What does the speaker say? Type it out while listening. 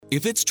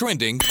If it's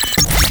trending,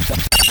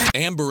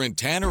 Amber and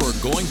Tanner are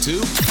going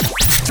to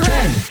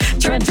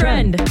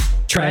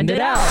Trend it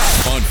out.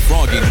 on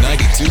Froggy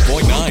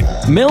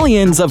 92.9.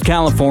 Millions of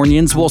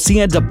Californians will see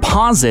a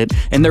deposit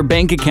in their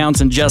bank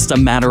accounts in just a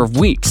matter of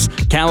weeks.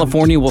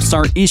 California will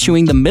start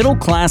issuing the middle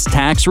class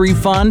tax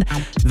refund.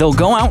 They'll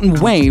go out in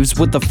waves,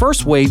 with the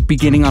first wave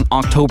beginning on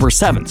October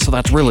 7th, so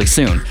that's really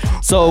soon.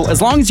 So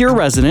as long as you're a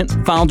resident,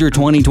 filed your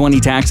 2020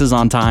 taxes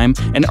on time,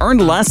 and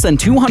earned less than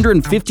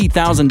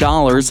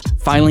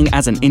 $250,000 filing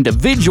as an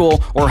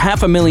individual, or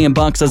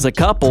 $500,000 as a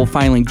couple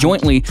filing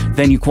jointly,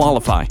 then you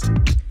qualify.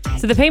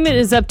 So the payment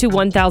is up to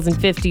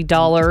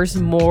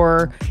 $1,050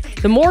 more.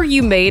 The more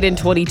you made in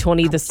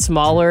 2020, the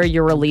smaller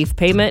your relief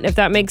payment, if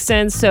that makes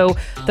sense. So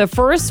the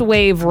first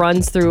wave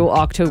runs through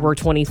October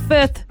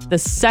 25th, the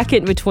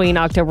second between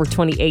October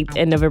 28th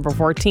and November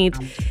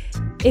 14th.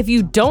 If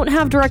you don't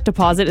have direct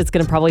deposit, it's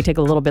going to probably take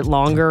a little bit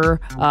longer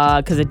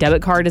because a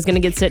debit card is going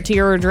to get sent to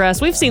your address.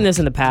 We've seen this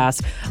in the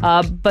past,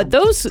 but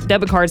those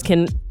debit cards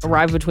can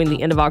arrive between the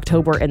end of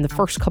October and the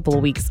first couple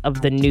of weeks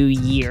of the new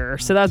year.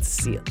 So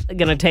that's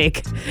going to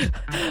take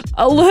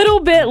a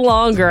little bit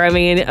longer. I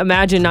mean,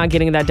 imagine not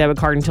getting that debit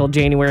card until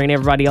January and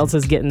everybody else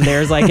is getting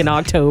theirs like in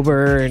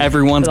October. And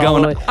Everyone's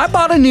going, I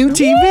bought a new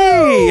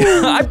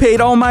TV. I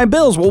paid all my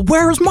bills. Well,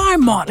 where's my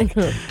money?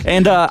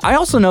 And I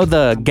also know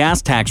the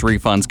gas tax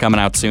refund's coming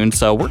out soon,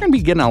 so we're going to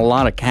be getting a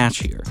lot of cash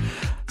here.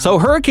 So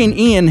Hurricane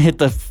Ian hit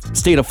the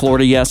state of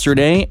Florida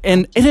yesterday,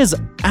 and it has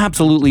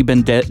absolutely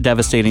been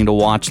devastating to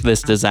watch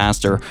this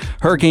disaster.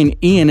 Hurricane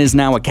Ian is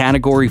now a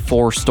Category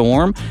 4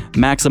 storm.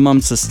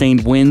 Maximum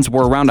sustained winds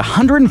were around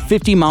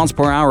 150 miles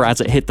per hour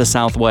as it hit the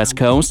southwest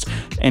coast.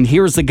 And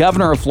here's the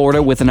governor of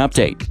Florida with an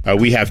update.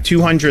 We have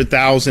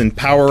 200,000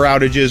 power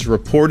outages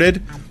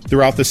reported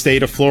throughout the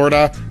state of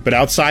Florida, but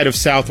outside of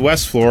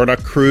Southwest Florida,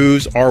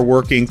 crews are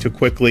working to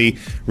quickly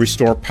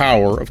restore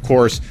power. Of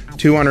course,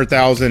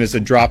 200,000 is a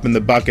drop in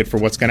the bucket for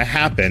what's going to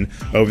happen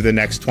over the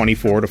next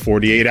 24 to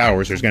 48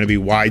 hours. There's going to be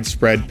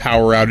widespread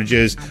power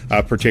outages,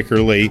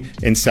 particularly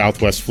in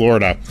Southwest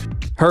Florida.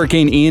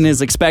 Hurricane Ian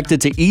is expected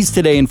to ease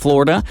today in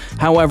Florida.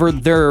 However,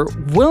 there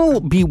will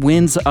be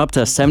winds up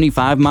to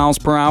 75 miles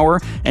per hour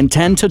and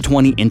 10 to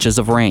 20 inches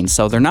of rain.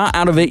 So they're not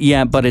out of it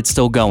yet, but it's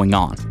still going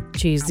on.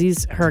 Geez,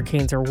 these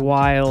hurricanes are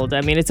wild. I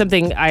mean, it's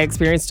something I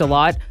experienced a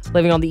lot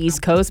living on the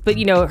East Coast, but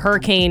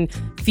Hurricane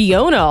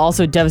Fiona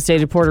also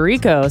devastated Puerto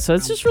Rico, so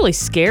it's just really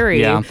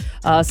scary. Yeah.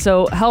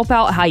 So help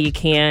out how you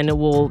can.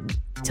 We'll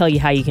tell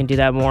you how you can do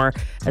that more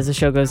as the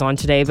show goes on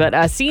today. But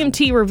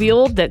CMT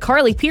revealed that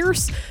Carly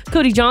Pierce,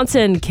 Cody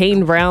Johnson,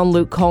 Kane Brown,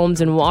 Luke Combs,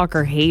 and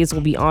Walker Hayes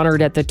will be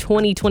honored at the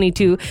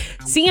 2022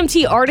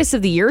 CMT Artist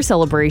of the Year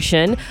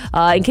celebration.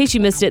 In case you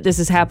missed it, this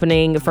is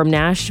happening from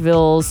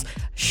Nashville's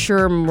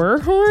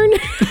Schermerhorn.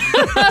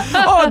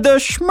 Oh, the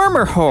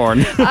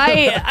Schmermerhorn.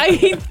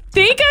 I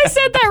think I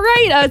said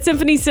that right.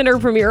 Symphony Center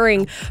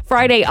premiering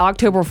Friday,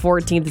 October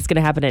 14th. It's going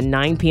to happen at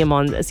 9 p.m.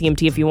 on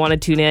CMT if you want to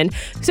tune in.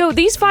 So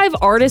these 5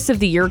 artists of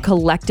the year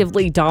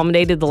collectively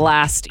dominated the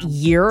last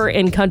year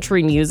in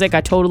country music.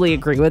 I totally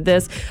agree with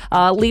this.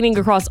 Leading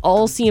across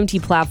all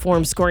CMT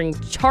platforms, scoring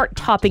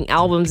chart-topping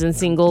albums and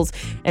singles,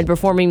 and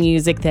performing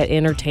music that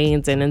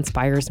entertains and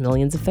inspires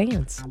millions of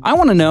fans. I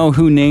want to know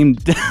who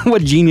named,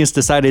 what genius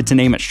decided to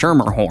name it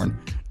Schermerhorn.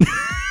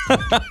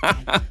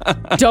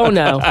 Don't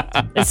know.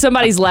 It's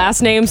somebody's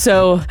last name,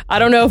 so I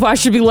don't know if I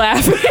should be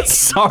laughing.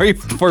 Sorry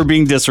for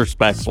being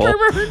disrespectful. Good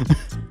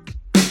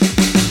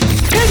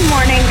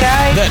morning,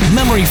 guys. That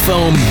memory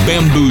foam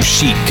bamboo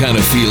sheet kind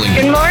of feeling.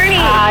 Good morning.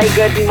 Hi,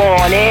 good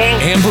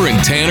morning. Amber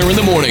and Tanner in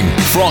the morning.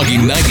 Froggy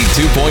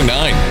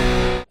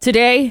 92.9.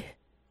 Today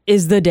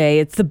is the day.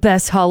 It's the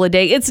best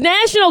holiday. It's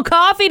National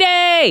Coffee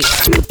Day.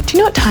 Do you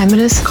know what time it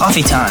is?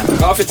 Coffee time.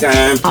 Coffee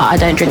time. Oh, I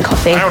don't drink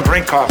coffee. I don't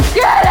drink coffee.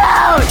 Get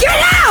out!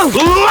 Get out!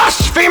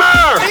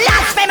 Blasphemer!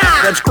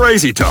 Blasphemer! That's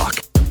crazy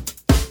talk.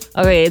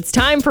 Okay, it's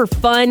time for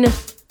fun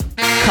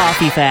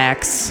coffee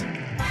facts.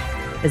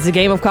 It's a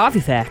game of coffee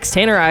facts.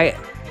 Tanner, I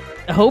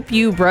hope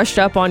you brushed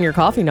up on your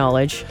coffee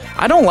knowledge.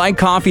 I don't like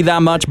coffee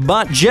that much,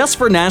 but just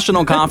for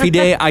National Coffee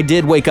Day, I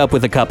did wake up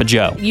with a cup of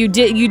joe. You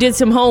did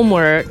some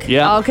homework.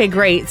 Yeah. Okay,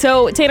 great.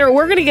 So, Tanner,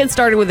 we're going to get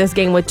started with this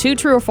game with 2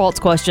 true or false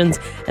questions,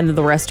 and then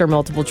the rest are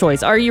multiple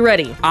choice. Are you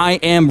ready? I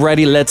am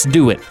ready. Let's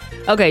do it.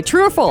 Okay,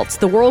 true or false?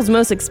 The world's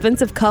most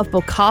expensive cup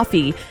of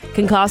coffee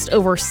can cost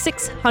over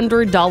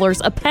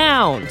 $600 a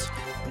pound.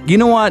 You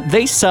know what?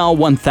 They sell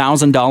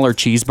 $1,000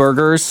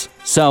 cheeseburgers,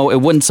 so it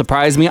wouldn't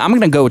surprise me. I'm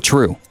going to go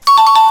true.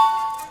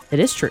 It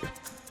is true.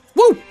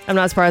 Woo! I'm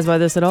not surprised by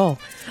this at all.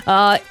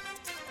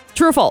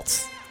 True or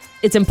false?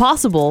 It's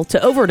impossible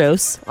to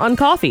overdose on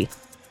coffee.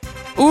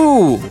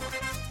 Ooh.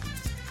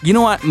 You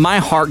know what? My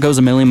heart goes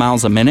a million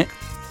miles a minute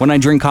when I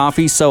drink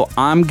coffee, so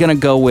I'm going to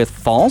go with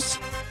false.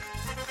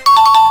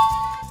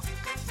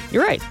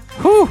 You're right.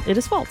 Whew. It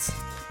is false.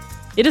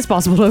 It is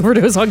possible to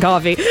overdose on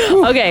coffee.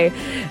 Okay,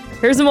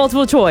 here's a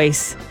multiple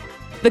choice.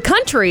 The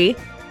country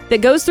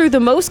that goes through the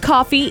most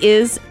coffee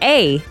is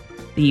A,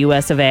 the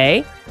US of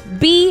A,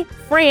 B,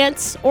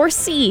 France, or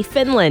C,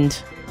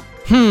 Finland.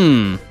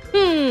 Huh.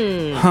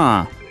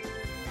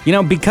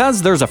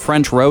 Because there's a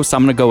French roast,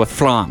 I'm going to go with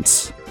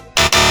France.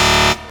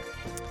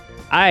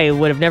 I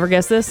would have never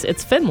guessed this.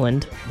 It's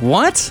Finland.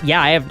 What?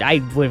 Yeah,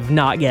 I would have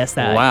not guessed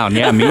that. Wow,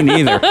 yeah, me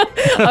neither.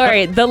 All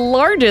right, the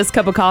largest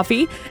cup of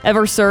coffee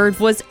ever served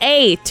was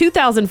A,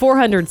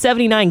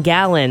 2,479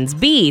 gallons,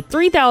 B,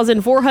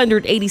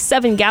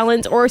 3,487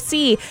 gallons, or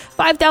C,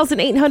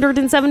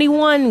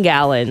 5,871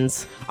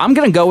 gallons. I'm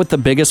going to go with the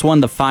biggest one,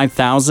 the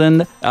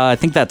 5,000. I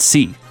think that's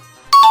C.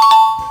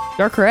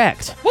 You're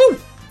correct. Woo!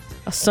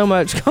 So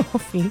much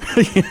coffee.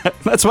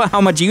 That's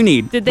how much you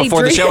need Did they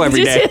before drink, the show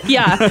every day.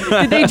 Yeah.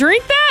 Did they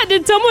drink that?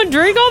 Did someone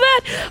drink all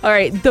that? All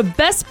right. The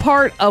best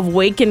part of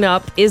waking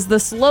up is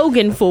the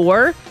slogan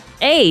for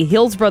A,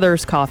 Hills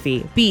Brothers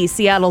Coffee, B,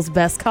 Seattle's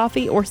best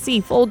coffee, or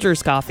C,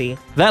 Folgers Coffee.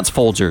 That's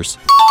Folgers.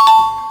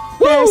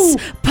 Best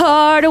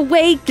part of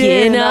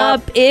waking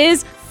up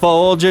is...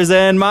 Folgers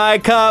in my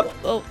cup.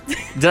 Oh,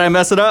 Did I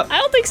mess it up? I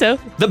don't think so.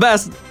 The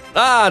best.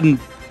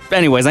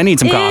 Anyways, I need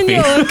some coffee.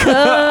 In your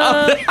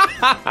cup.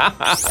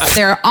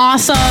 They're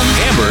awesome.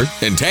 Amber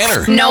and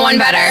Tanner. No one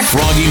better.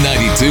 Froggy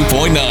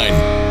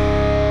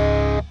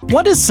 92.9.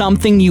 What is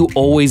something you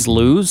always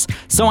lose?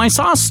 So I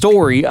saw a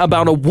story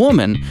about a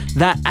woman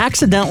that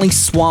accidentally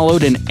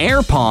swallowed an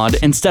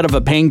AirPod instead of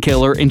a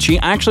painkiller, and she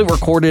actually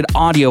recorded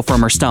audio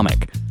from her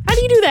stomach. How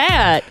do you do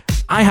that?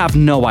 I have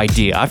no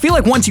idea. I feel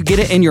like once you get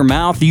it in your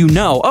mouth,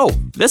 oh,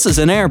 this is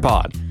an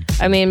AirPod.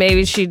 I mean,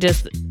 maybe she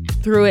just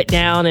threw it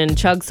down and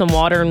chugged some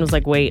water and was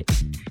like, wait,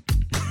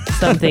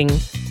 something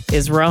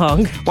is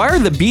wrong. Why are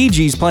the Bee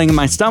Gees playing in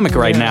my stomach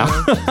right now?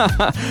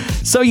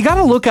 So you got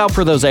to look out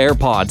for those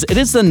AirPods. It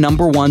is the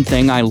number one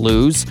thing I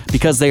lose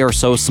because they are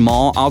so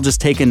small. I'll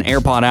just take an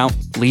AirPod out,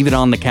 leave it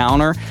on the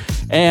counter.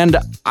 And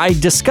I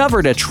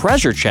discovered a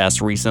treasure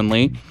chest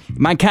recently.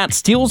 My cat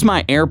steals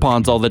my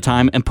AirPods all the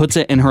time and puts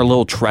it in her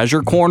little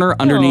treasure corner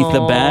underneath the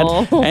bed.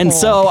 And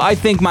so I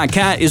think my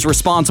cat is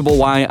responsible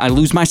why I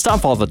lose my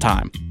stuff all the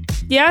time.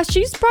 Yeah,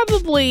 she's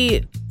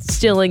probably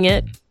stealing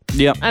it.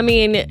 Yep. I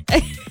mean,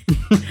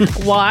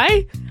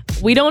 why?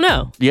 We don't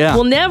know. Yeah.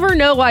 We'll never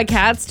know why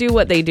cats do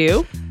what they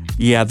do.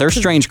 Yeah, they're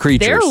strange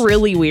creatures. They're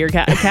really weird.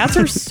 Cats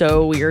are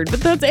so weird,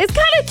 but it's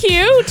kind of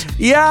cute.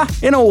 Yeah,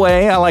 in a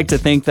way, I like to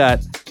think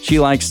that she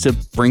likes to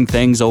bring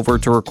things over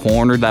to her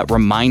corner that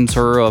reminds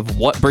her of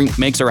what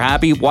makes her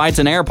happy. Why it's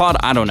an AirPod,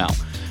 I don't know.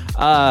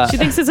 She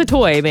thinks it's a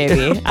toy,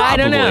 maybe. I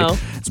don't know.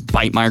 It's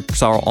bite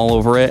marks are all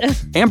over it.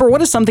 Amber,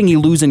 what is something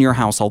you lose in your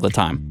house all the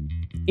time?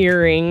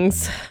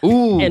 Earrings.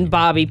 Ooh. And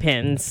bobby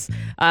pins.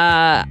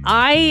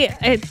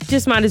 I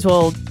just might as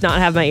well not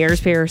have my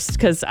ears pierced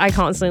because I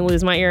constantly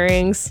lose my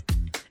earrings.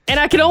 And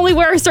I can only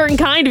wear a certain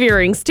kind of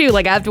earrings too.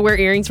 Like I have to wear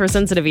earrings for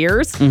sensitive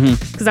ears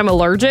because I'm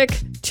allergic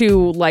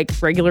to like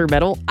regular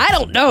metal. I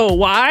don't know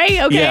why.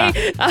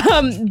 Okay.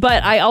 Yeah.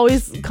 But I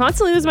always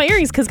constantly lose my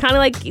earrings because kind of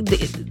like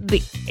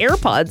the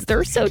AirPods,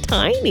 they're so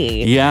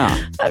tiny.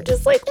 Yeah. I'm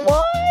just like,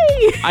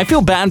 why? I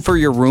feel bad for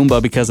your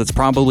Roomba because it's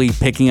probably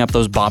picking up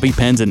those bobby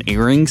pins and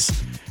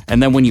earrings.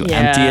 And then when you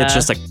empty it, it's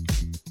just a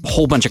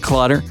whole bunch of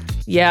clutter.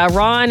 Yeah,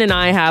 Ron and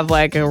I have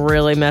like a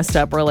really messed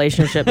up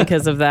relationship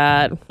because of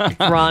that.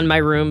 Ron, my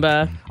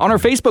Roomba. On our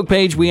Facebook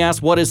page, we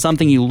asked, what is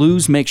something you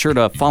lose? Make sure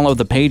to follow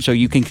the page so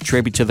you can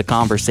contribute to the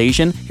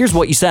conversation. Here's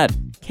what you said.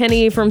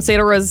 Kenny from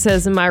Santa Rosa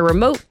says, my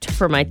remote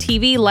for my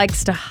TV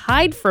likes to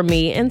hide from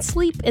me and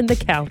sleep in the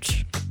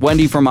couch.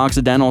 Wendy from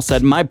Occidental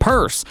said, my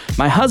purse.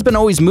 My husband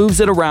always moves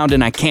it around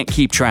and I can't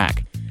keep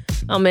track.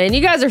 Oh man, you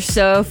guys are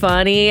so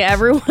funny.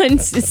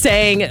 Everyone's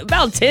saying,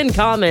 about 10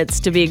 comments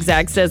to be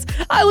exact, says,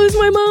 I lose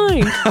my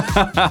mind. Amber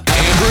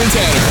and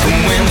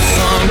Tanner. When the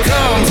sun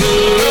comes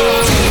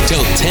up.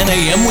 Till 10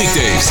 a.m.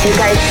 weekdays. You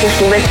guys just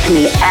lift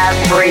me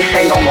every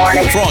single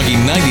morning. Froggy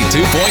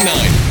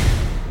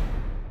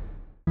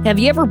 92.9. Have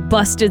you ever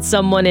busted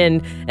someone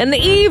in the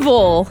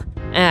evil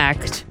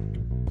act?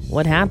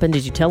 What happened?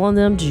 Did you tell on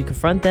them? Did you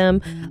confront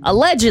them?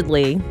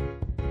 Allegedly,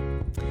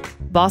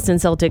 Boston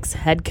Celtics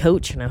head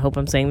coach, and I hope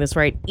I'm saying this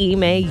right,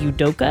 Ime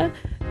Udoka,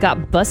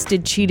 got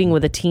busted cheating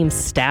with a team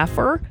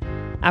staffer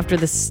after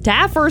the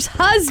staffer's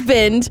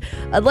husband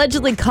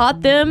allegedly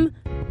caught them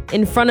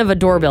in front of a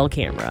doorbell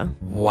camera.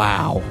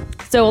 Wow.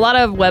 So a lot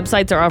of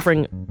websites are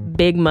offering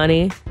big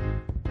money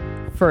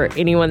for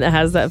anyone that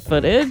has that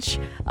footage.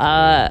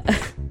 And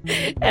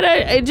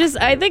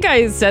I think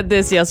I said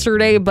this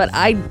yesterday, but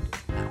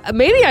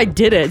maybe I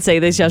didn't say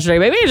this yesterday.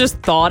 Maybe I just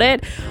thought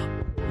it.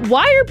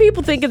 Why are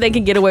people thinking they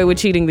can get away with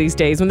cheating these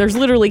days when there's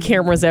literally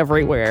cameras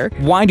everywhere?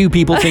 Why do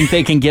people think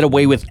they can get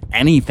away with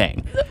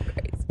anything?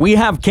 We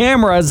have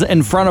cameras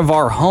in front of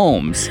our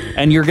homes,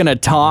 and you're going to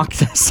talk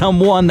to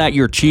someone that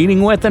you're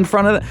cheating with in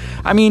front of them?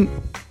 I mean,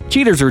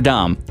 cheaters are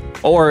dumb,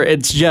 or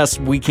it's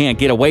just we can't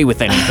get away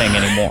with anything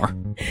anymore.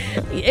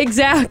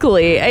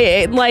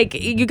 Exactly. Like,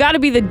 you got to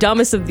be the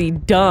dumbest of the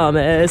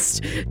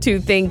dumbest to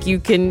think you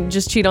can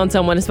just cheat on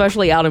someone,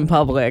 especially out in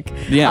public.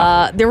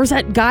 Yeah. There was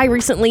that guy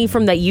recently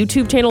from that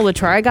YouTube channel, The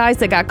Try Guys,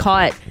 that got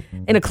caught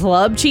in a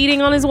club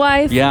cheating on his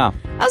wife. Yeah.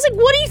 I was like,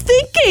 what are you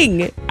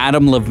thinking?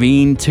 Adam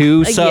Levine,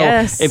 too. So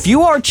yes. if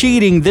you are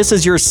cheating, this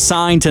is your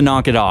sign to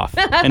knock it off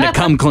and to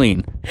come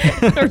clean.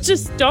 Or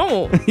just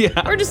don't.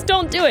 Yeah. Or just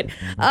don't do it.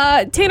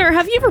 Tanner,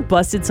 have you ever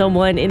busted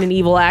someone in an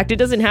evil act? It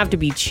doesn't have to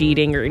be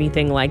cheating or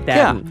anything like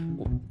that. Yeah.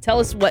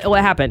 Tell us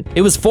what happened.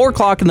 It was 4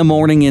 o'clock in the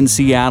morning in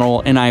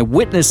Seattle, and I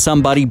witnessed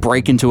somebody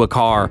break into a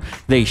car.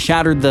 They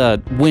shattered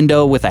the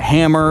window with a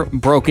hammer,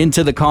 broke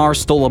into the car,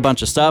 stole a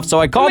bunch of stuff.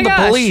 So I called the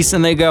police,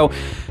 and they go,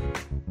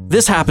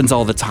 this happens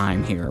all the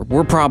time here.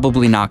 We're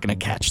probably not going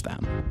to catch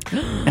them.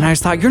 And I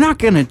just thought, you're not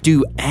going to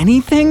do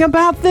anything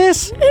about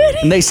this?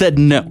 And they said,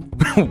 no,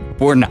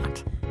 we're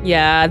not.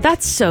 Yeah,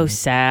 that's so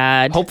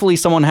sad. Hopefully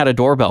someone had a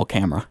doorbell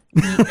camera.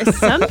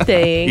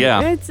 Something.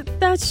 Yeah.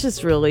 That's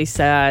just really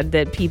sad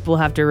that people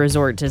have to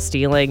resort to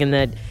stealing and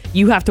that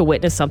you have to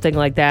witness something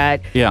like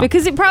that. Yeah.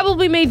 Because it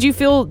probably made you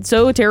feel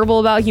so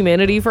terrible about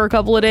humanity for a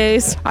couple of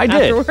days. I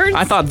did. Afterwards.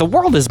 I thought the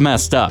world is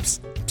messed up.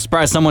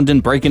 Surprised someone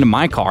didn't break into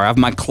my car. I have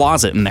my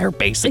closet in there,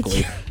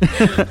 basically.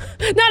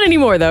 Not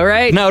anymore, though,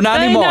 right? No, not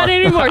anymore. Not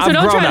anymore. So I've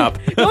don't grown try. up.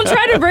 Don't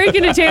try to break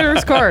into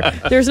Tanner's car.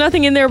 There's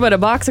nothing in there but a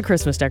box of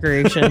Christmas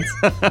decorations.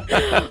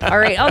 All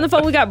right, on the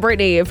phone we got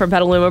Brittany from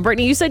Petaluma.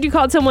 Brittany, you said you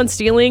caught someone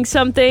stealing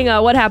something.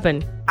 What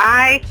happened?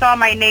 I saw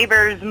my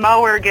neighbor's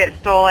mower get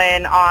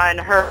stolen on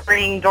her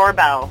ringing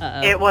doorbell.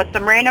 Uh-oh. It was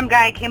some random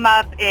guy came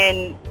up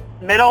in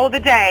middle of the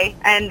day,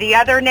 and the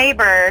other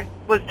neighbor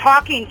was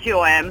talking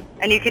to him,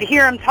 and you could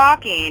hear him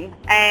talking,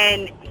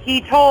 and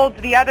he told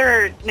the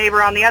other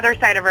neighbor on the other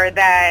side of her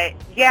that,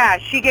 yeah,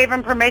 she gave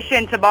him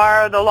permission to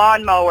borrow the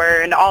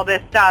lawnmower and all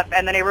this stuff,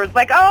 and the neighbor was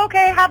like, oh,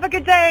 okay, have a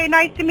good day,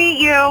 nice to meet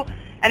you,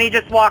 and he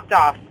just walked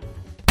off.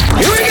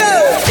 Here we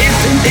go!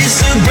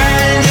 It's a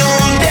brand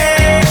new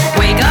day.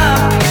 Wake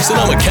up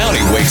Sonoma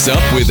County wakes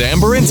up with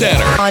Amber and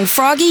Tanner. on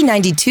Froggy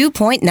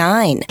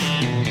 92.9.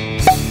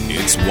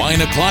 It's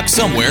wine o'clock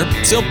somewhere,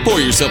 so pour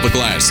yourself a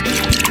glass.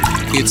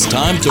 It's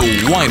time to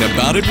whine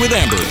about it with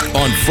Amber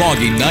on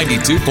Froggy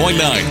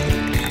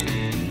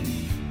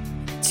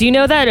 92.9. Do you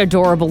know that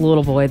adorable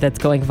little boy that's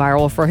going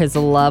viral for his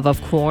love of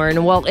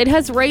corn? Well, it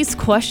has raised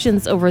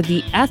questions over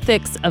the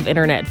ethics of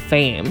internet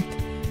fame.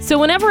 So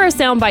whenever a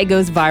soundbite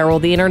goes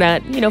viral, the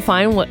internet,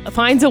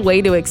 finds a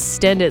way to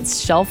extend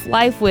its shelf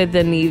life with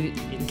an even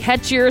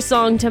catchier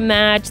song to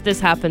match. This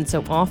happens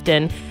so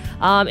often.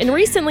 And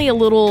recently, a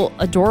little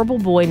adorable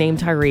boy named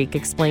Tyreek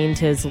explained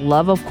his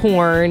love of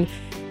corn.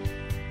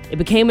 It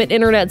became an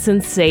internet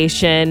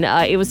sensation.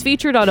 It was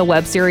featured on a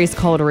web series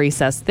called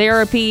Recess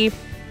Therapy.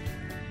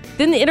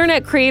 Then the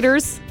internet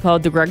creators,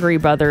 called the Gregory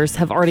Brothers,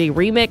 have already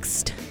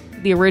remixed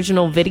the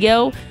original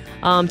video,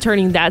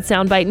 turning that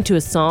soundbite into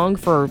a song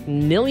for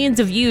millions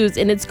of views,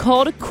 and it's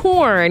called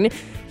Corn.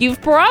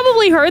 You've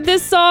probably heard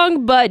this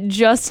song, but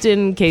just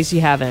in case you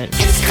haven't.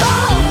 It's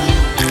cold.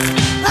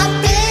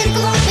 A big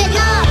open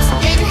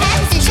arms. It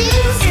has the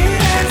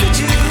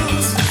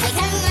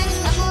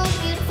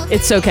juice.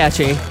 It's so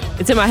catchy.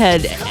 It's in my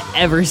head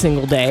every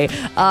single day.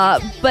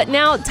 But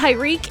now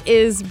Tyreek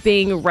is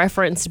being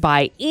referenced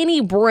by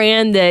any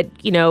brand that,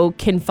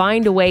 can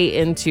find a way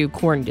into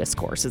corn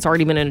discourse. It's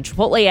already been in a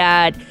Chipotle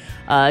ad.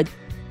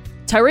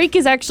 Tyreek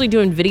is actually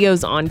doing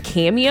videos on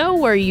Cameo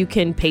where you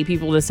can pay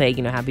people to say,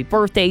 happy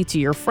birthday to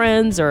your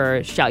friends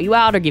or shout you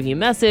out or give you a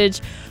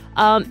message.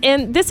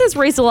 And this has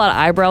raised a lot of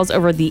eyebrows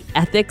over the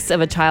ethics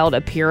of a child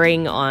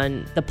appearing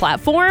on the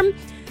platform.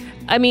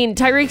 I mean,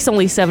 Tyreek's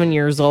only 7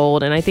 years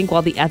old, and I think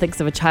while the ethics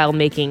of a child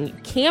making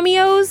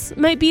cameos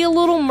might be a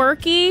little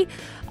murky,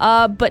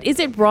 but is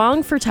it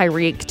wrong for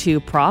Tyreek to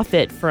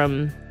profit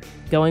from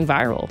going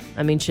viral?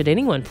 I mean, should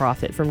anyone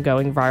profit from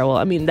going viral?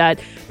 I mean,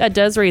 that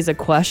does raise a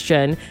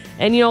question.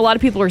 And, a lot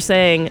of people are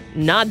saying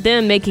not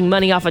them making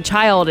money off a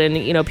child, and,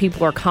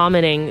 people are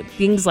commenting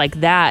things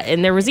like that.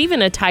 And there was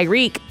even a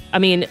Tyreek,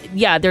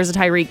 there's a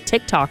Tyreek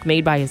TikTok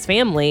made by his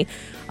family.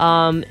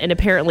 And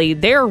apparently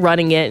they're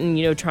running it and,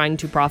 trying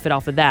to profit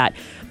off of that.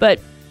 But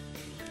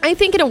I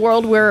think in a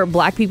world where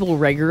Black people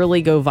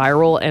regularly go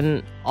viral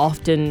and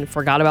often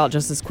forgot about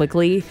just as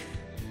quickly,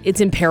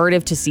 it's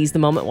imperative to seize the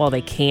moment while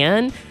they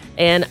can.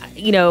 And,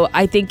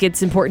 I think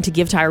it's important to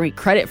give Tyreek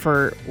credit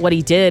for what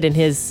he did and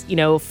his,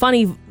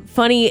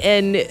 funny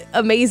and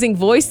amazing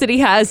voice that he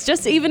has,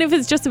 just even if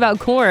it's just about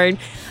corn.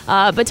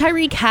 But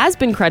Tyreek has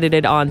been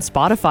credited on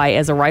Spotify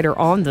as a writer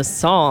on the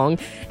song.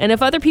 And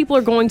if other people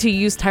are going to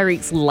use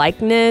Tyreek's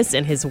likeness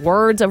and his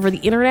words over the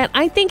internet,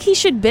 I think he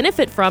should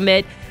benefit from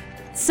it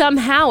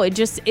somehow.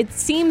 It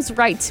seems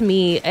right to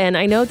me. And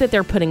I know that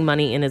they're putting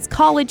money in his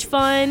college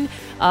fund,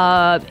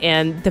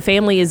 and the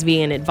family is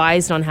being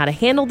advised on how to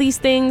handle these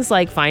things,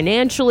 like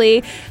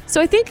financially. So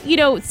I think,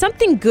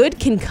 something good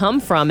can come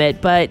from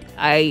it, but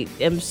I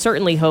am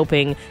certainly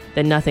hoping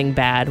that nothing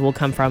bad will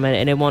come from it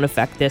and it won't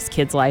affect this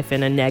kid's life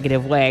in a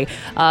negative way.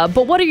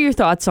 But what are your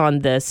thoughts on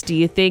this? Do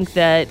you think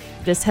that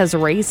this has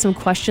raised some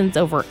questions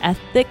over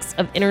ethics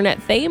of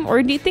internet fame,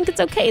 or do you think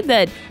it's okay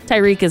that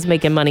Tyreek is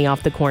making money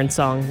off the corn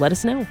song? Let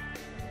us know.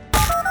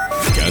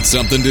 Got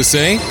something to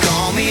say?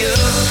 Call me up.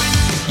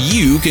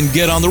 You can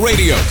get on the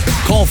radio.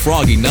 Call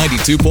Froggy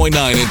 92.9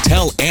 and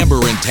tell Amber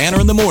and Tanner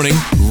in the morning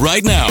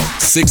right now.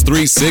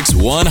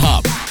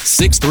 636-1HOP.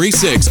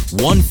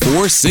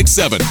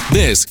 636-1467.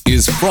 This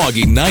is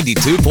Froggy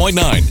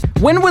 92.9.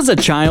 When was a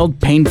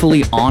child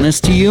painfully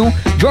honest to you?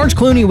 George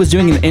Clooney was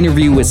doing an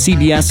interview with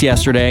CBS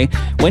yesterday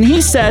when he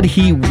said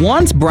he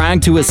once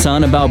bragged to his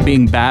son about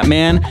being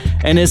Batman,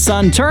 and his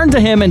son turned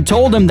to him and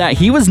told him that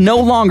he was no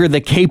longer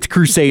the Caped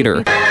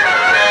Crusader.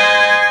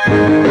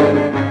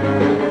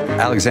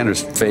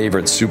 Alexander's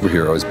favorite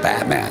superhero is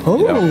Batman.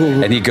 You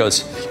know? And he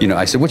goes,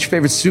 I said, what's your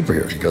favorite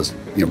superhero? He goes,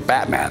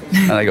 Batman.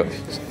 And I go,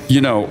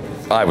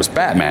 I was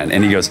Batman.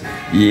 And he goes,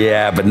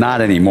 yeah, but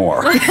not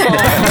anymore.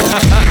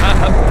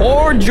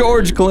 Poor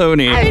George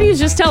Clooney. I mean, he's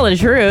just telling the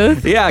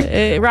truth.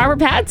 Yeah. Robert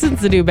Pattinson's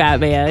the new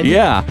Batman.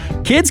 Yeah.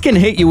 Kids can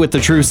hit you with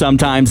the truth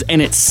sometimes,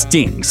 and it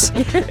stings.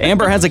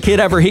 Amber, has a kid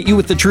ever hit you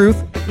with the truth?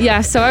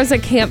 Yeah, so I was a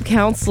camp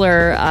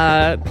counselor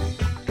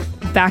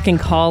back in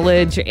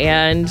college,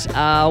 and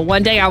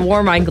one day I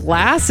wore my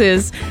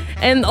glasses,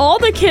 and all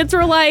the kids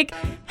were like,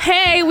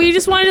 hey, we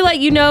just wanted to let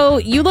you know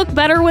you look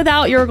better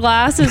without your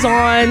glasses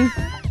on.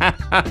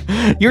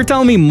 You're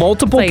telling me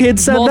multiple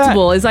kids said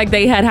multiple. that? It's like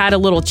they had a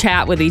little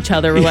chat with each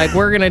other. We're like,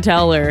 we're going to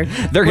tell her.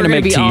 They're going to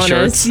make be t-shirts.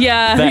 Honest.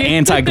 Yeah. The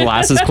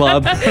anti-glasses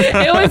club.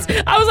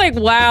 I was like,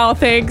 wow,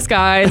 thanks,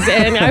 guys.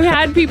 And I've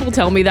had people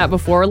tell me that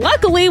before.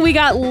 Luckily, we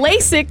got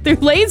LASIK through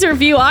Laser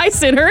View Eye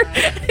Center.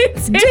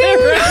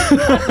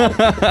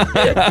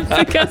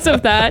 Because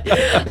of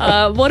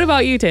that. What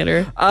about you,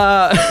 Tanner?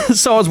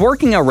 So I was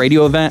working a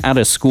radio event at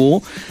a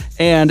school,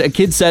 and a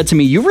kid said to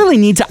me, you really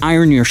need to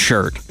iron your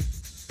shirt.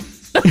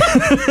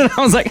 I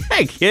was like,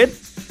 hey, kid,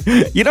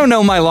 you don't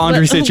know my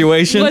laundry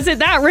situation. Was it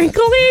that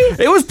wrinkly?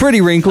 It was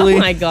pretty wrinkly. Oh,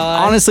 my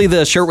God. Honestly,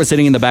 the shirt was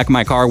sitting in the back of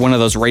my car, one of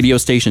those radio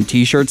station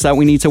T-shirts that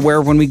we need to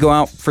wear when we go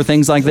out for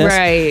things like this.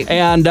 Right.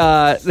 And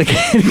the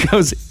kid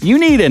goes, you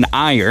need an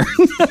iron.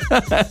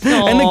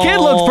 And the kid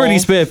looked pretty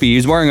spiffy.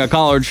 He's wearing a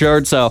collared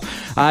shirt, so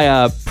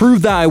I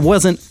proved that I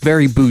wasn't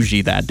very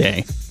bougie that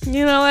day.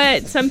 You know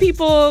what? Some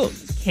people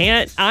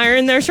can't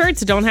iron their shirts,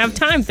 don't have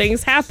time.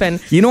 Things happen.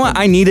 You know what?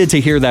 I needed to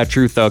hear that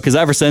truth, though, because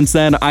ever since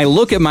then, I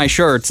look at my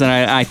shirts and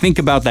I think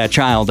about that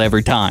child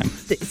every time.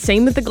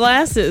 Same with the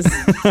glasses.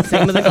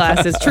 Same with the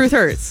glasses. Truth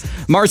hurts.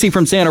 Marcy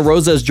from Santa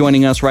Rosa is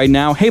joining us right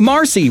now. Hey,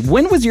 Marcy,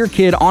 when was your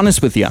kid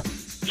honest with you?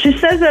 She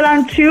says that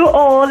I'm too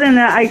old and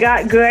that I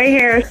got gray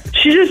hair.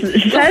 She just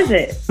says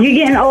it. You're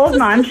getting old,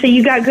 Mom, so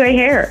you got gray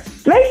hair.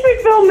 Makes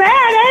me feel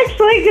mad,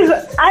 actually, because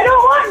I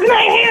don't want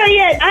gray hair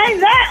yet. I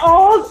ain't that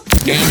old.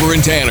 Amber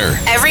and Tanner.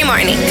 Every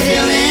morning.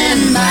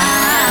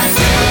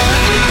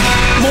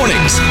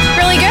 Mornings.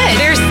 Really good.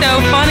 They're so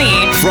funny.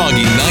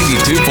 Froggy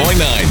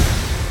 92.9.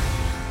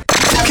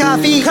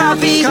 Coffee,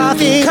 coffee,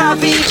 coffee,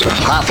 coffee.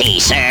 Coffee,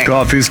 sir.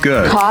 Coffee's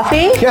good.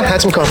 Coffee? Yeah, had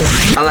some coffee.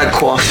 I like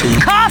coffee.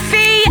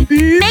 Coffee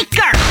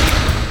maker.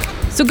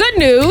 So good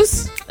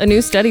news. A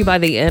new study by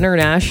the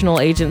International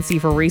Agency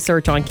for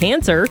Research on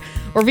Cancer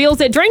reveals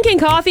that drinking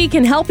coffee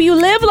can help you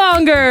live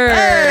longer.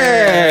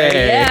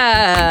 Hey!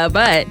 Yeah,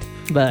 but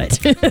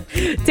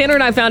Tanner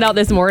and I found out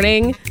this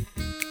morning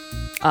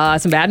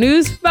some bad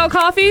news about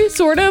coffee,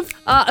 sort of.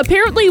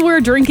 Apparently, we're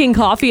drinking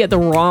coffee at the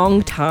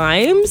wrong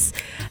times.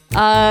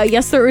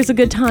 Yes, there is a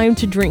good time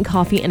to drink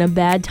coffee and a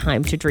bad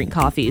time to drink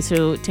coffee.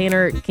 So,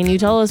 Tanner, can you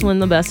tell us when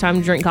the best time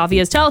to drink coffee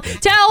is? Tell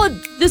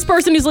this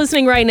person who's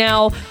listening right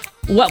now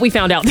what we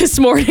found out this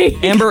morning.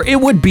 Amber,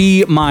 it would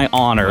be my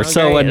honor. Okay,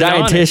 So a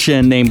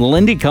dietitian named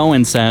Lindy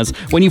Cohen says,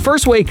 when you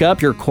first wake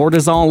up, your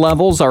cortisol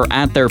levels are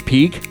at their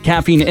peak.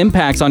 Caffeine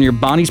impacts on your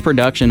body's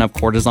production of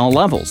cortisol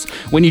levels.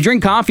 When you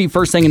drink coffee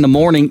first thing in the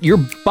morning, your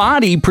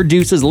body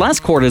produces less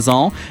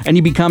cortisol and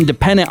you become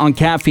dependent on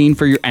caffeine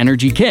for your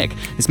energy kick.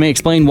 This may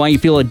explain why you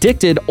feel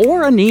addicted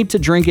or a need to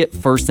drink it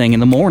first thing in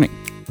the morning.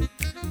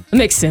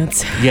 Makes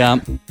sense. Yeah.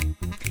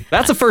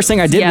 That's the first thing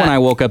I did when I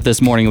woke up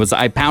this morning was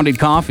I pounded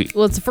coffee.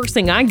 Well, it's the first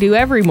thing I do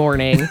every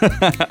morning.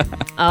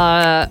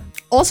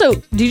 Also,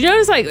 did you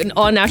notice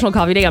on National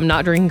Coffee Day, I'm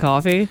not drinking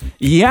coffee?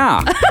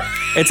 Yeah.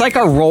 It's like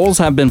our roles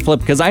have been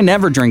flipped because I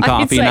never drink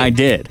coffee and I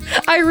did.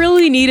 I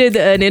really needed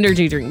an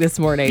energy drink this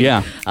morning.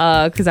 Yeah.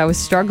 Because I was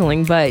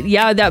struggling. But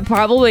yeah, that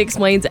probably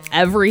explains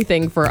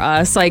everything for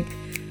us. Like,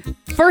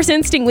 first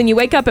instinct when you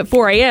wake up at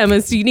 4 a.m.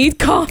 is you need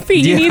coffee.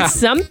 You need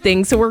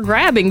something. So we're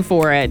grabbing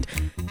for it.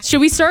 Should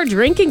we start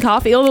drinking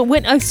coffee?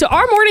 So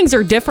our mornings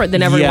are different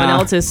than everyone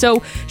else's.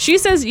 So she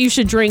says you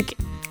should drink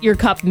your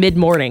cup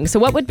mid-morning. So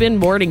what would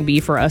mid-morning be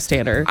for us,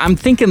 Tanner? I'm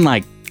thinking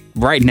like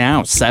right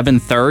now,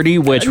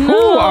 7:30, which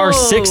our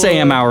 6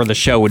 a.m. hour of the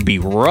show would be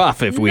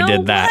rough if we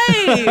did that.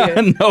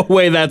 Way. No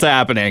way that's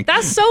happening.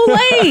 That's so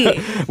late.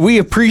 We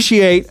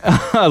appreciate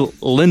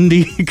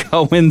Lindy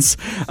Cohen's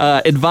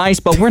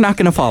advice, but we're not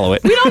going to follow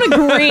it. We don't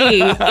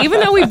agree. Even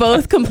though we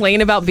both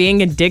complain about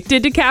being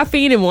addicted to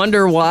caffeine and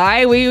wonder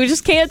why, we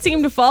just can't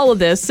seem to follow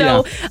this.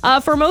 So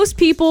for most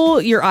people,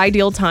 your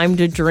ideal time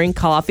to drink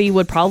coffee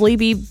would probably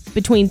be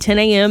between 10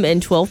 a.m.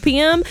 and 12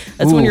 p.m.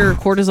 That's when your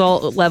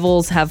cortisol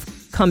levels have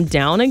come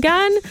down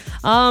again.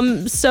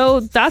 So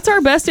that's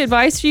our best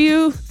advice for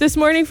you this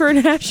morning for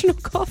National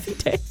Coffee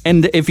Day.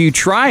 And if you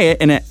try it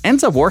and it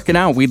ends up working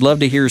out, we'd love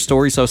to hear your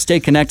story. So stay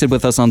connected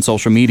with us on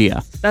social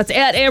media. That's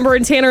at Amber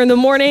and Tanner in the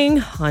morning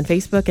on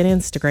Facebook and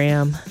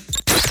Instagram.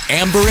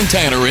 Amber and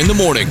Tanner in the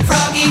morning.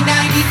 Froggy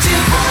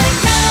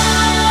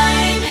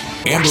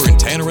 92.9. Amber and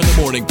Tanner in the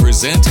morning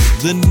present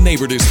The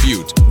Neighbor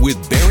Dispute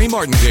with Barry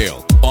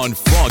Martindale on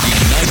Froggy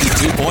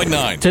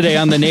 92.9. Today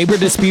on The Neighbor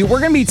Dispute, we're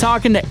going to be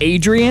talking to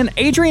Adrian.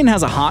 Adrian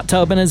has a hot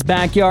tub in his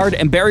backyard,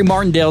 and Barry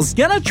Martindale's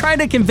going to try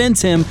to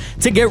convince him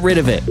to get rid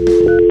of it.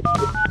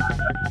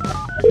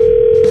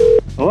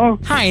 Hello?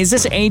 Hi, is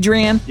this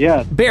Adrian?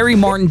 Yes. Barry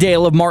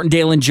Martindale of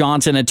Martindale &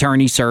 Johnson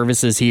Attorney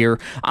Services here.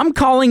 I'm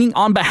calling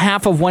on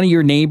behalf of one of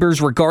your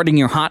neighbors regarding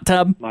your hot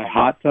tub. My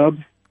hot tub?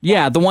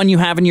 Yeah, the one you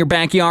have in your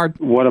backyard.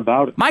 What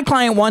about it? My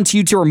client wants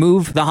you to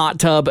remove the hot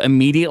tub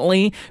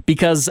immediately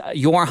because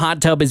your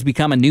hot tub has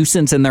become a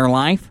nuisance in their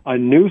life. A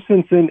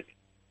nuisance in...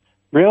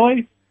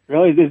 Really?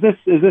 Really? Is this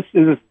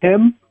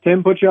Tim?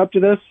 Tim put you up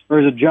to this?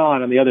 Or is it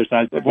John on the other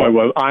side?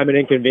 Well, I'm an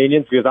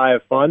inconvenience because I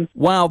have fun?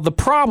 Well, the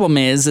problem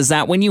is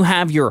that when you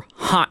have your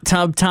hot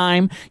tub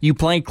time, you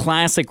play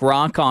classic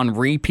rock on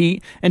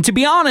repeat. And to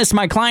be honest,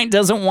 my client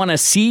doesn't want to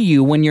see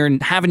you when you're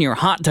having your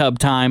hot tub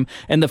time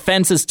and the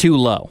fence is too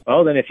low.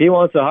 Oh, then if he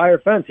wants a higher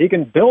fence, he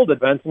can build a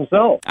fence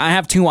himself. I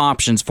have two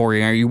options for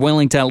you. Are you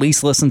willing to at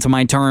least listen to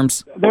my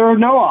terms? There are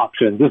no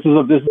options. This is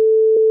a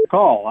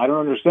call. I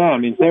don't understand. I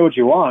mean, say what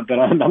you want, but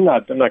I'm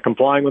not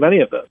complying with any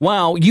of this.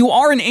 Well, you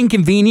are an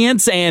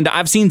inconvenience, and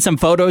I've seen some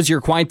photos.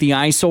 You're quite the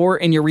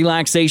eyesore, and your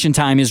relaxation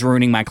time is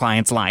ruining my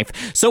client's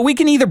life. So we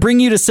can either bring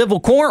you to civil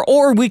court,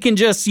 or we can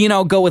just,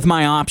 go with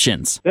my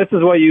options. This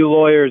is what you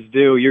lawyers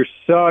do. You're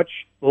such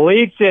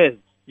leeches.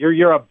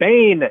 You're a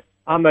bane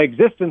on the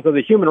existence of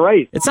the human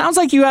race. It sounds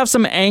like you have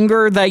some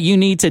anger that you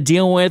need to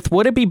deal with.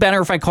 Would it be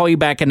better if I call you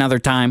back another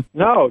time?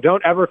 No,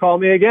 don't ever call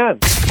me again.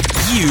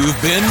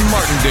 You've been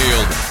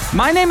Martindale.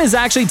 My name is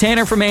actually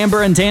Tanner from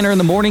Amber and Tanner in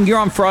the Morning. You're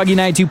on Froggy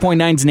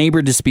 92.9's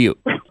Neighbor Dispute.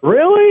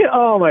 Really?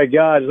 Oh my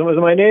God! So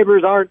my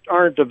neighbors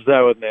aren't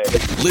upset with me.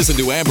 Listen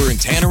to Amber and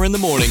Tanner in the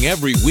Morning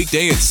every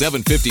weekday at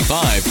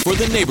 7:55 for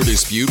The Neighbor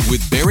Dispute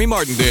with Barry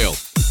Martindale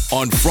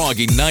on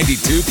Froggy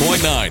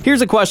 92.9.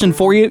 Here's a question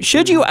for you.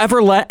 Should you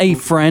ever let a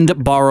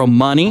friend borrow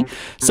money?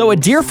 So a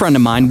dear friend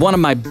of mine, one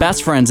of my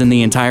best friends in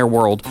the entire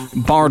world,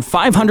 borrowed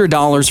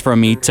 $500 from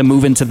me to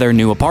move into their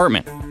new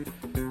apartment.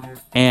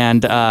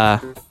 And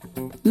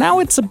now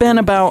it's been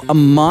about a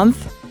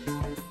month.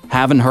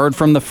 Haven't heard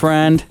from the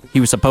friend.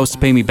 He was supposed to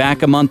pay me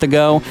back a month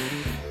ago.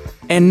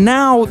 And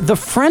now the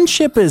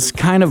friendship is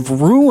kind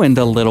of ruined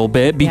a little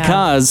bit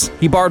because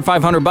he borrowed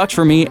 $500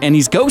 from me and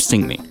he's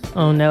ghosting me.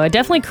 Oh no, it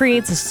definitely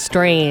creates a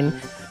strain.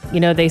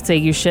 They say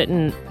you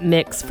shouldn't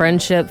mix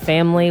friendship,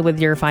 family with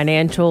your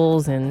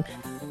financials, and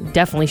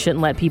definitely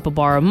shouldn't let people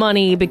borrow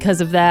money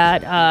because of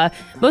that.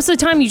 Most of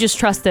the time, you just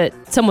trust that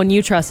someone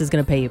you trust is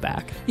going to pay you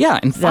back. Yeah,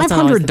 and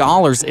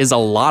 $500 is a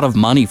lot of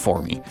money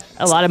for me.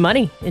 A lot of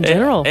money in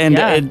general. And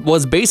it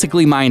was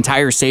basically my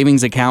entire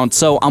savings account.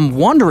 So I'm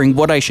wondering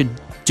what I should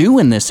do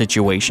in this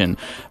situation.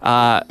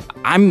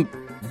 I'm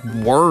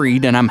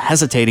worried and I'm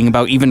hesitating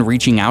about even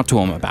reaching out to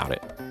him about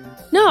it.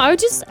 No,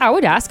 I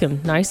would ask him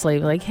nicely,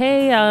 like,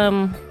 hey,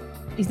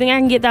 you think I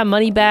can get that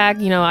money back?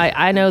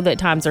 I know that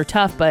times are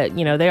tough, but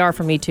they are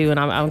for me too, and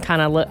I'm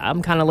kind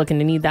of looking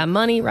to need that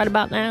money right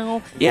about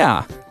now.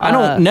 Yeah, I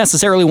don't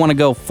necessarily want to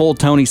go full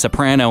Tony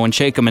Soprano and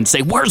shake him and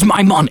say, "Where's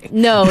my money?"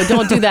 No,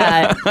 don't do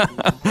that.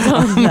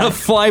 I'm gonna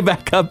fly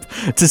back up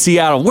to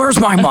Seattle. Where's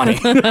my money?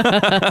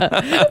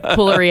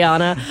 Pull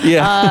Rihanna.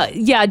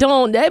 Yeah,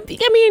 Don't.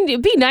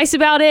 Be nice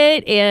about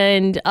it,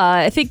 and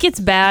if it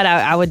gets bad,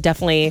 I would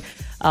definitely.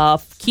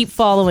 Keep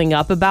following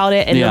up about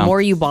it, and the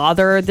more you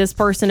bother this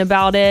person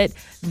about it,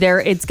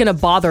 it's going to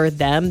bother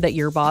them that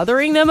you're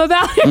bothering them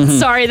about it. Mm-hmm.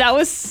 Sorry, that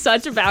was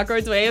such a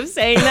backwards way of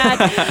saying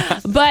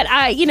that. But,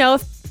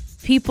 if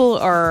people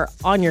are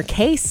on your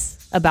case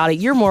about it,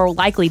 you're more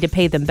likely to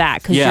pay them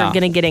back because you're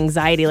going to get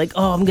anxiety like,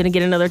 oh, I'm going to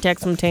get another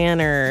text from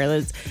Tanner.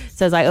 It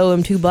says I owe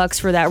him $2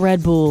 for that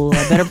Red Bull.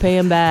 I better pay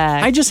him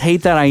back. I just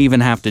hate that I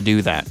even have to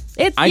do that.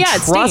 I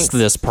trust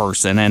this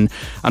person, and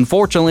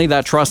unfortunately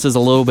that trust is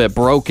a little bit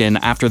broken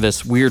after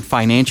this weird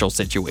financial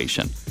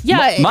situation.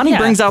 Money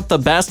brings out the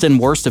best and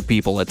worst of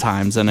people at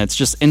times, and it's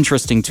just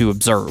interesting to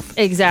observe.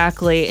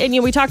 Exactly.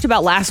 And we talked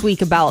about last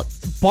week about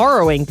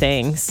borrowing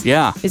things.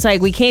 Yeah. It's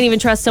like we can't even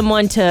trust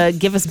someone to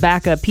give us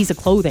back a piece of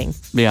clothing.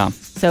 Yeah.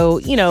 So,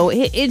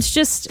 it's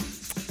just,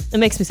 it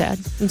makes me sad.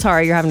 I'm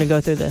sorry you're having to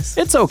go through this.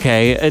 It's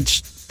okay.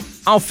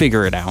 I'll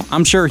figure it out.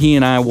 I'm sure he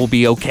and I will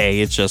be okay.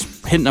 It's just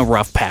hitting a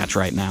rough patch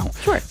right now.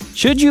 Sure.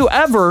 Should you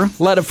ever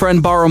let a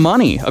friend borrow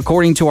money?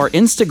 According to our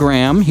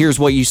Instagram, here's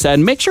what you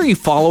said. Make sure you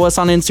follow us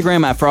on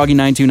Instagram at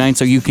Froggy929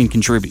 so you can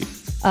contribute.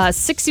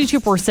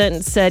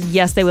 62% said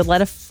yes, they would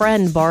let a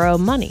friend borrow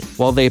money.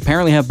 Well, they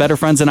apparently have better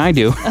friends than I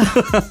do.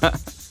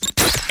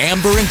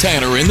 Amber and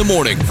Tanner in the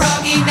morning.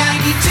 Froggy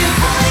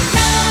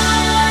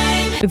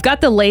 92.9. We've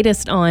got the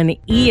latest on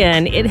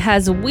Ian. It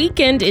has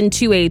weakened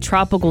into a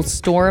tropical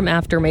storm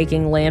after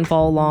making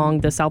landfall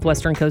along the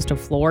southwestern coast of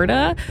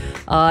Florida.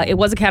 It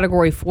was a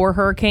Category 4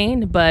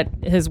 hurricane, but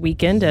has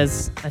weakened,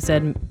 as I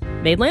said,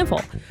 made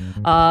landfall.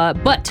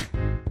 But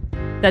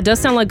that does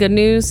sound like good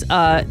news.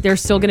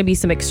 There's still going to be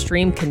some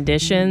extreme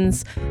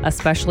conditions,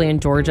 especially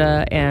in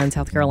Georgia and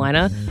South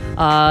Carolina.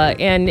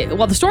 And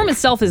while the storm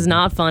itself is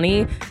not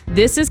funny,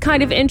 this is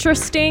kind of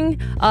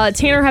interesting.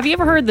 Tanner, have you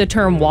ever heard the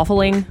term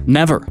waffling?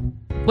 Never.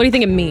 What do you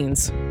think it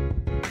means?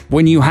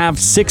 When you have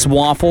 6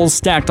 waffles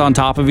stacked on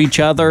top of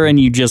each other and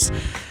you just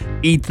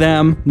eat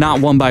them,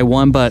 not one by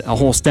one, but a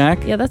whole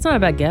stack? Yeah, that's not a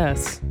bad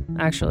guess,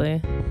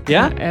 actually.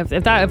 Yeah?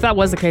 If that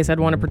was the case,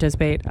 I'd want to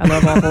participate. I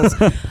love waffles.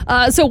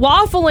 So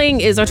waffling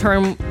is a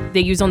term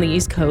they use on the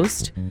East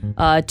Coast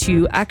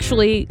to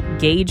actually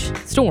gauge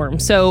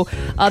storms. So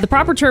the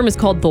proper term is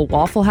called the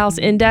Waffle House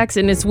Index,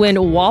 and it's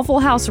when Waffle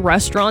House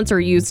restaurants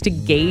are used to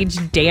gauge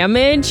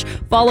damage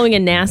following a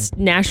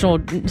natural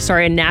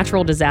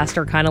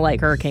disaster, kind of like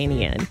Hurricane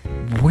Ian.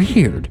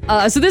 Weird.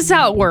 So this is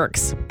how it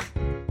works.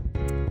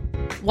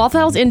 Waffle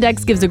House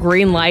Index gives a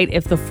green light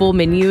if the full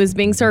menu is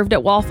being served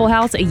at Waffle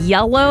House, a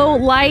yellow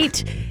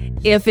light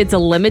if it's a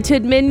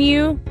limited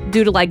menu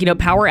due to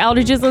power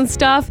outages and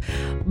stuff.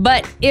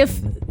 But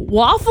if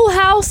Waffle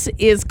House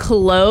is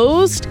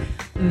closed,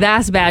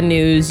 that's bad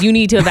news. You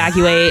need to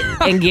evacuate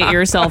and get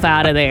yourself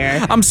out of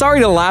there. I'm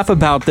sorry to laugh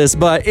about this,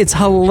 but it's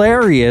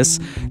hilarious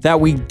that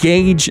we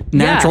gauge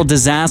natural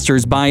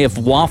disasters by if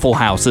Waffle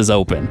House is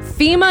open.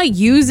 FEMA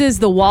uses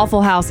the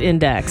Waffle House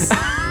Index.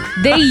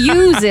 They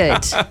use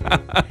it.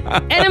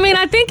 And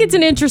I think it's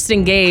an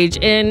interesting gauge,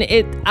 and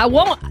I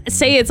won't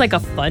say it's like a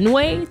fun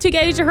way to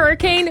gauge a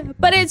hurricane,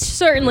 but it's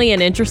certainly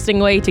an interesting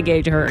way to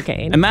gauge a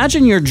hurricane.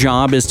 Imagine your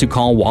job is to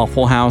call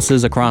Waffle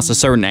Houses across a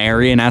certain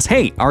area and ask,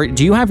 hey,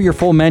 do you have your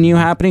full menu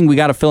happening? We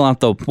got to fill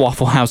out the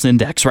Waffle House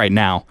Index right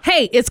now.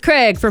 Hey, it's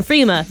Craig from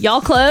FEMA. Y'all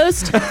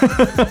closed?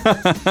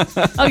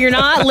 Oh, you're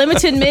not?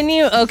 Limited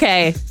menu?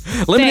 Okay.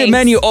 Limited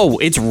menu? Oh,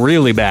 it's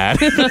really bad.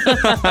 We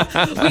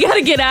got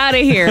to get out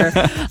of here.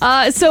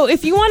 So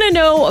if you want to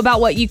know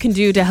about what you can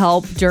do to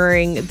help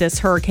during this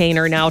hurricane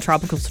or now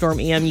Tropical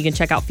Storm Ian, you can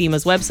check out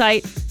FEMA's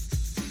website.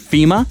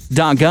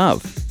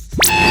 FEMA.gov.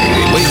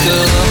 Wake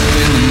up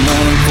in the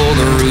morning for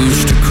the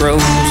rooster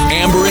crows.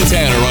 Amber and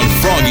Tanner on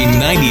Froggy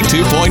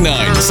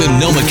 92.9,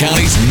 Sonoma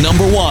County's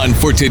 #1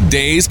 for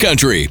today's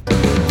country.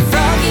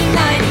 Froggy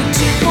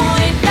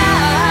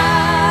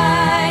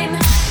 92.9.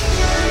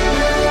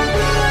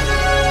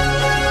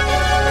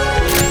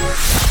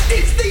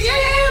 It's the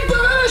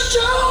Amber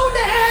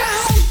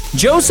Showdown.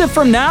 Joseph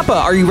from Napa,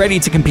 are you ready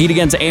to compete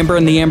against Amber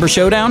in the Amber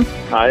Showdown?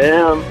 I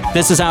am.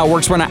 This is how it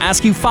works. We're going to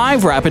ask you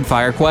 5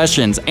 rapid-fire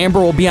questions.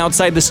 Amber will be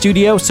outside the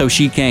studio, so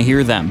she can't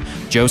hear them.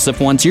 Joseph,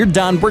 once you're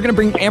done, we're going to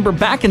bring Amber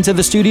back into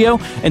the studio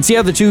and see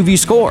how the two of you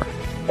score.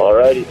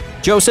 Alrighty.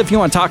 Joseph, you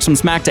want to talk some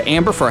smack to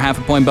Amber for a half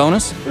a point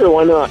bonus? Sure,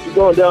 why not? You're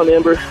going down,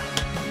 Amber.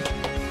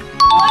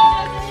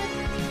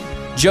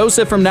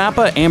 Joseph from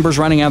Napa, Amber's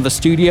running out of the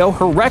studio.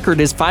 Her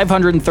record is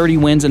 530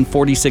 wins and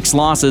 46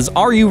 losses.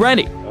 Are you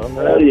ready? I'm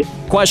ready.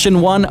 Question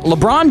 1.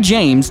 LeBron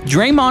James,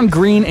 Draymond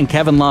Green, and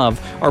Kevin Love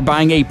are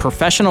buying a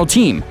professional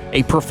team,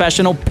 a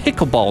professional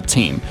pickleball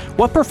team.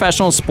 What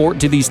professional sport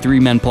do these 3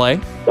 men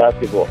play?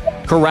 Basketball.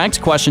 Correct.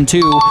 Question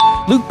 2.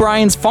 Luke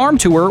Bryan's farm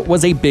tour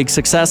was a big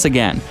success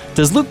again.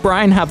 Does Luke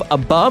Bryan have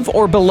above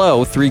or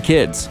below 3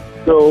 kids?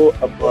 Go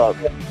above.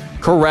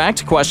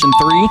 Correct. Question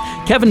 3.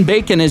 Kevin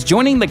Bacon is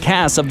joining the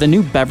cast of the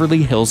new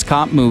Beverly Hills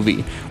Cop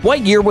movie.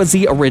 What year was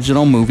the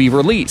original movie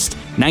released?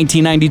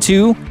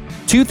 1992,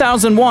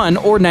 2001,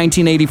 or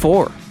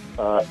 1984?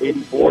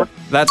 84.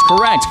 That's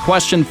correct.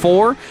 Question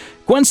 4.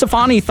 Gwen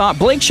Stefani thought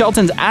Blake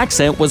Shelton's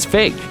accent was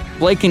fake.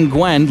 Blake and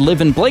Gwen live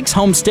in Blake's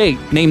home state.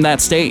 Name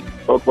that state.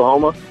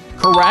 Oklahoma.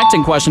 Correct.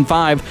 And question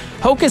 5.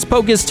 Hocus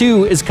Pocus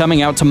 2 is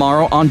coming out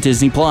tomorrow on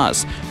Disney+.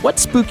 What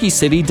spooky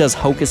city does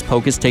Hocus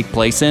Pocus take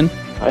place in?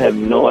 I have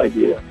no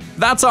idea.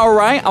 That's all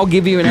right. I'll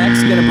give you an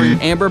X. Gonna bring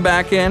Amber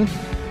back in.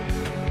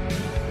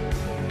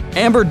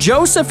 Amber,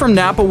 Joseph from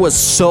Napa was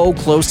so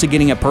close to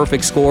getting a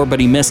perfect score, but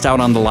he missed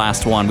out on the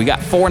last one. We got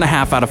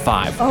 4.5 out of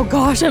 5. Oh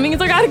gosh, that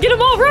means I gotta get them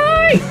all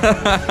right.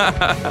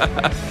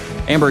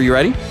 Amber, you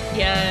ready?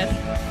 Yes.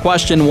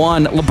 Question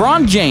 1.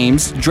 LeBron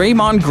James,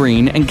 Draymond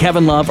Green, and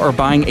Kevin Love are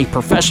buying a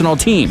professional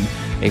team,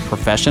 a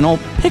professional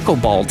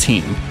pickleball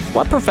team.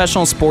 What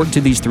professional sport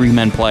do these 3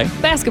 men play?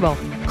 Basketball.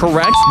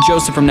 Correct.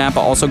 Joseph from Napa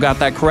also got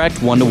that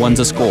correct. 1-1's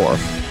a score.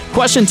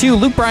 Question 2.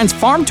 Luke Bryan's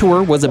farm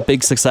tour was a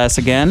big success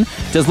again.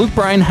 Does Luke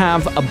Bryan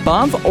have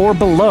above or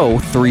below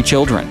 3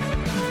 children? I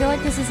feel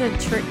like this is a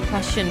trick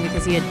question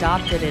because he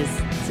adopted his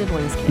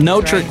siblings' kids, No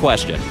right? trick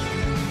question.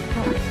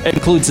 It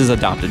includes his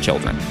adopted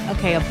children.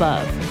 Okay,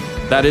 above.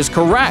 That is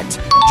correct.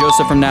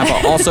 Joseph from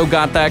Napa also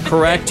got that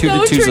correct.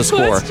 2-2's a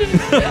score.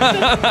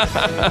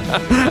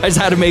 I just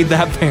had to make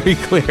that very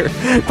clear.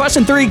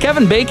 Question 3.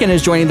 Kevin Bacon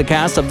is joining the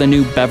cast of the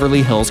new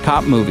Beverly Hills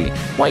Cop movie.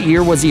 What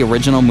year was the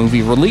original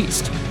movie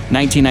released?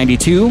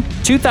 1992,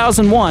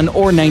 2001,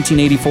 or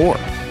 1984?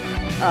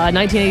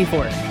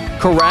 1984.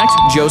 Correct.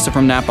 Joseph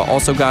from Napa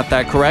also got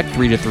that correct.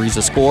 3-3 is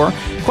a score.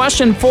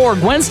 Question 4.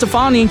 Gwen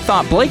Stefani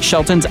thought Blake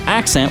Shelton's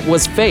accent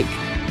was fake.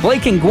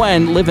 Blake and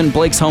Gwen live in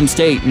Blake's home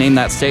state. Name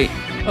that state.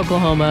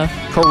 Oklahoma.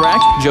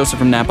 Correct. Joseph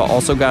from Napa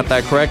also got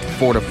that correct.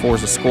 4-4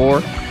 is a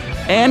score.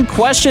 And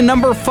question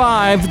number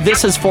 5.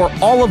 This is for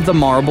all of the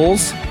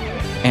marbles.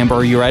 Amber,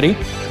 are you ready?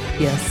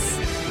 Yes.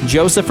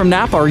 Joseph from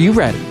Napa, are you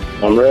ready?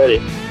 I'm ready.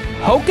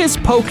 Hocus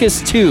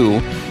Pocus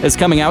 2 is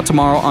coming out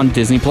tomorrow on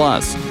Disney+.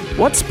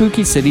 What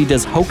spooky city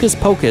does Hocus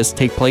Pocus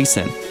take place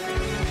in?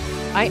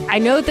 I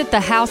know that the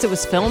house it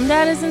was filmed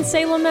at is in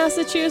Salem,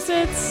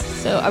 Massachusetts,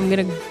 so I'm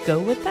going to go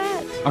with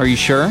that. Are you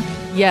sure?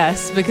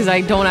 Yes, because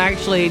I don't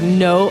actually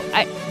know.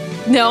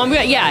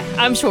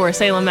 I'm sure.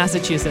 Salem,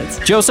 Massachusetts.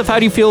 Joseph, how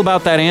do you feel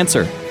about that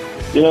answer?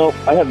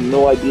 I have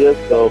no idea,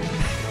 so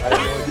I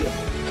have no idea.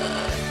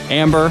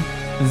 Amber,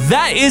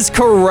 that is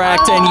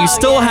correct, and you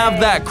still have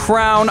that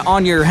crown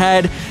on your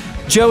head.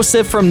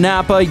 Joseph from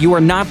Napa, you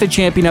are not the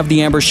champion of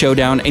the Amber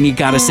Showdown, and you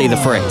gotta say the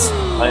phrase.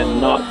 I am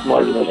not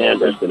smarter than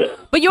Amber today.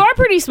 But you are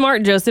pretty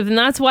smart, Joseph, and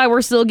that's why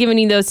we're still giving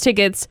you those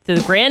tickets to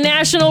the Grand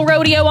National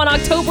Rodeo on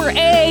October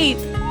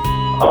 8th.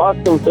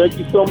 Awesome, thank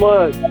you so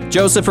much.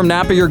 Joseph from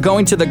Napa, you're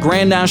going to the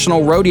Grand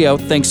National Rodeo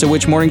thanks to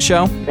which morning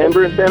show?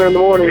 Amber and Tanner in the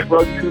morning,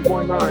 Road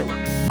 2.9.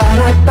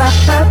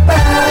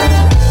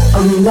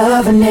 I'm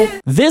loving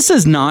it. This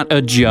is not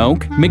a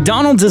joke.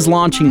 McDonald's is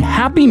launching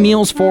Happy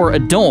Meals for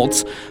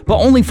adults, but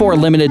only for a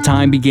limited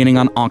time beginning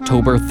on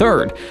October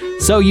 3rd.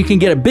 So you can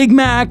get a Big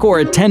Mac or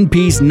a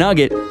 10-piece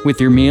nugget with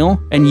your meal.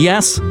 And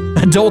yes,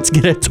 adults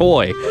get a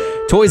toy.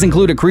 Toys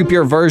include a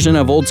creepier version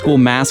of old school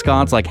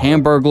mascots like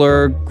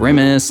Hamburglar,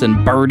 Grimace,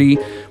 and Birdie,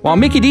 while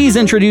Mickey D's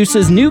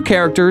introduces new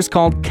characters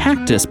called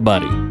Cactus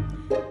Buddy.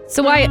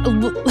 So I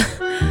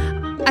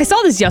saw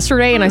this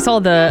yesterday, and I saw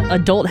the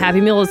adult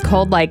Happy Meal is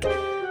called like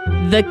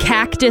the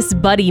Cactus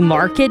Buddy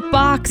Market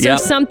Box or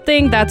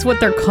something. That's what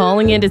they're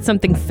calling it. It's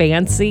something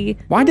fancy.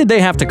 Why did they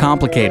have to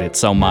complicate it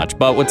so much?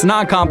 But what's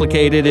not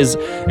complicated is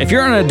if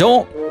you're an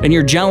adult and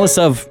you're jealous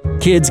of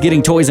kids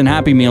getting toys and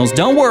Happy Meals,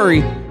 don't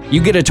worry.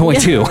 You get a toy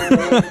too.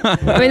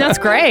 I mean, that's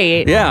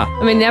great. Yeah.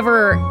 I mean,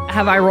 never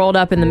have I rolled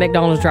up in the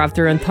McDonald's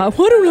drive-thru and thought,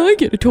 why don't I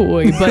get a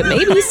toy? But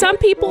maybe some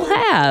people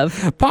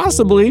have.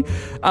 Possibly.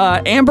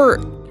 Amber,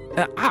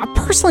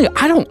 personally,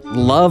 I don't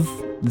love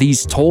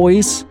these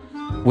toys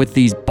with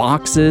these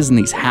boxes and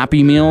these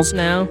Happy Meals.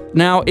 No.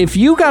 Now, if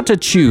you got to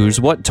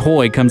choose what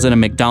toy comes in a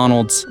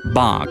McDonald's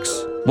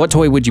box, what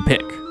toy would you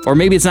pick? Or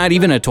maybe it's not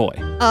even a toy.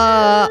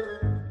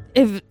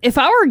 If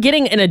I were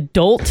getting an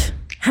adult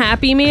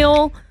Happy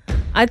Meal,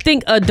 I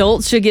think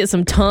adults should get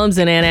some Tums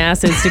and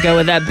antacids to go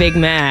with that Big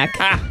Mac.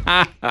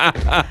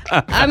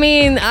 I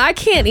mean, I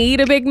can't eat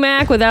a Big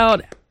Mac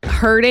without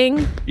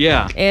hurting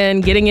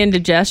and getting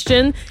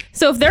indigestion.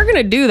 So if they're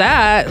gonna do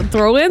that,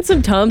 throw in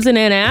some Tums and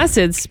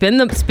antacids. Spend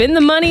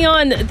the money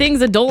on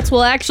things adults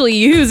will actually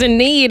use and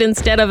need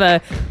instead of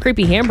a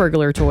creepy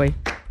Hamburglar toy.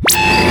 We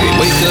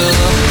wake up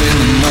in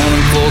the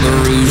morning for the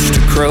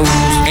rooster crows.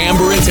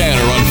 Amber and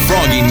Tanner on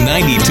Froggy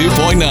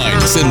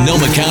 92.9,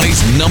 Sonoma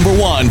County's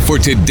 #1 for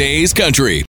today's country.